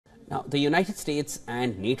Now, the United States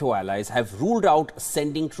and NATO allies have ruled out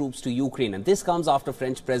sending troops to Ukraine. And this comes after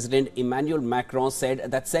French President Emmanuel Macron said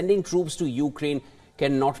that sending troops to Ukraine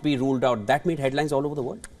cannot be ruled out. That made headlines all over the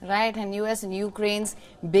world. Right, and US and Ukraine's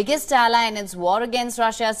biggest ally in its war against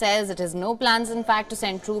Russia says it has no plans, in fact, to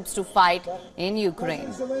send troops to fight in Ukraine.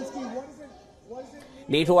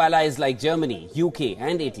 NATO allies like Germany, UK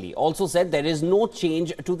and Italy also said there is no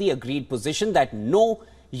change to the agreed position that no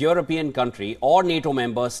European country or NATO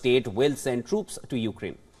member state will send troops to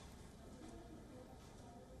Ukraine.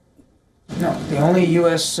 No, the only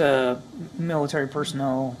U.S. military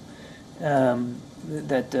personnel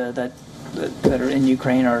that are in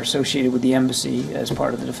Ukraine are associated with the embassy as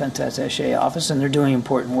part of the Defense Attaché office, and they're doing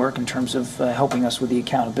important work in terms of helping us with the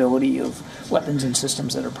accountability of weapons and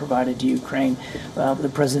systems that are provided to Ukraine.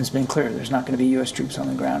 The President's been clear, there's not going to be U.S. troops on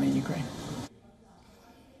the ground in Ukraine.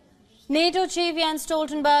 NATO chief Jens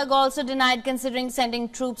Stoltenberg also denied considering sending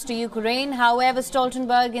troops to Ukraine. However,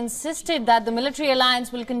 Stoltenberg insisted that the military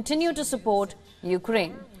alliance will continue to support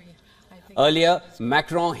Ukraine. Earlier,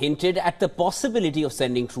 Macron hinted at the possibility of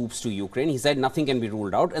sending troops to Ukraine. He said nothing can be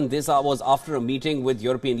ruled out, and this was after a meeting with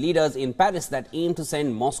European leaders in Paris that aimed to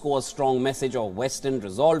send Moscow a strong message of Western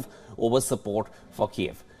resolve over support for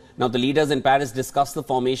Kiev. Now, the leaders in Paris discussed the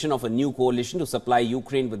formation of a new coalition to supply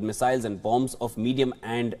Ukraine with missiles and bombs of medium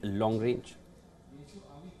and long range.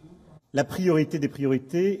 La priorité des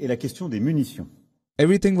priorités est la question des munitions.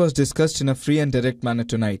 Everything was discussed in a free and direct manner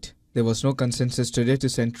tonight. There was no consensus today to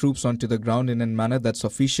send troops onto the ground in a manner that's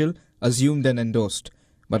official, assumed and endorsed.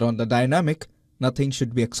 But on the dynamic, nothing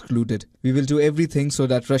should be excluded. We will do everything so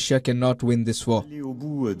that Russia cannot win this war. Aller au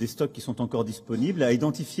bout des stocks qui sont encore disponibles, à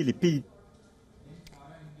identifier les pays.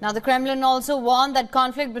 Now, the Kremlin also warned that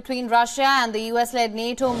conflict between Russia and the US-led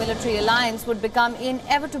NATO military alliance would become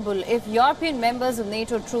inevitable if European members of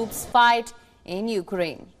NATO troops fight in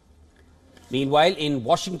Ukraine. Meanwhile, in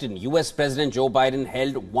Washington, US President Joe Biden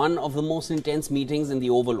held one of the most intense meetings in the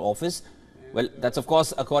Oval Office. Well, that's of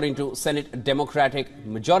course according to Senate Democratic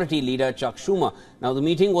Majority Leader Chuck Schumer. Now, the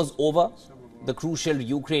meeting was over the crucial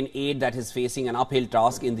Ukraine aid that is facing an uphill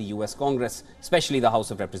task in the US Congress, especially the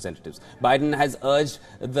House of Representatives. Biden has urged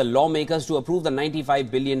the lawmakers to approve the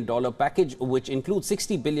 $95 billion package, which includes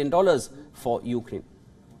 $60 billion for Ukraine.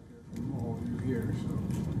 All of you here, so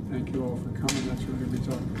thank you all for coming. That's what we're going to be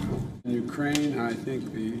talking about. In Ukraine, I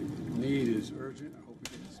think the need is urgent. I hope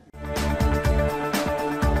we get to speak.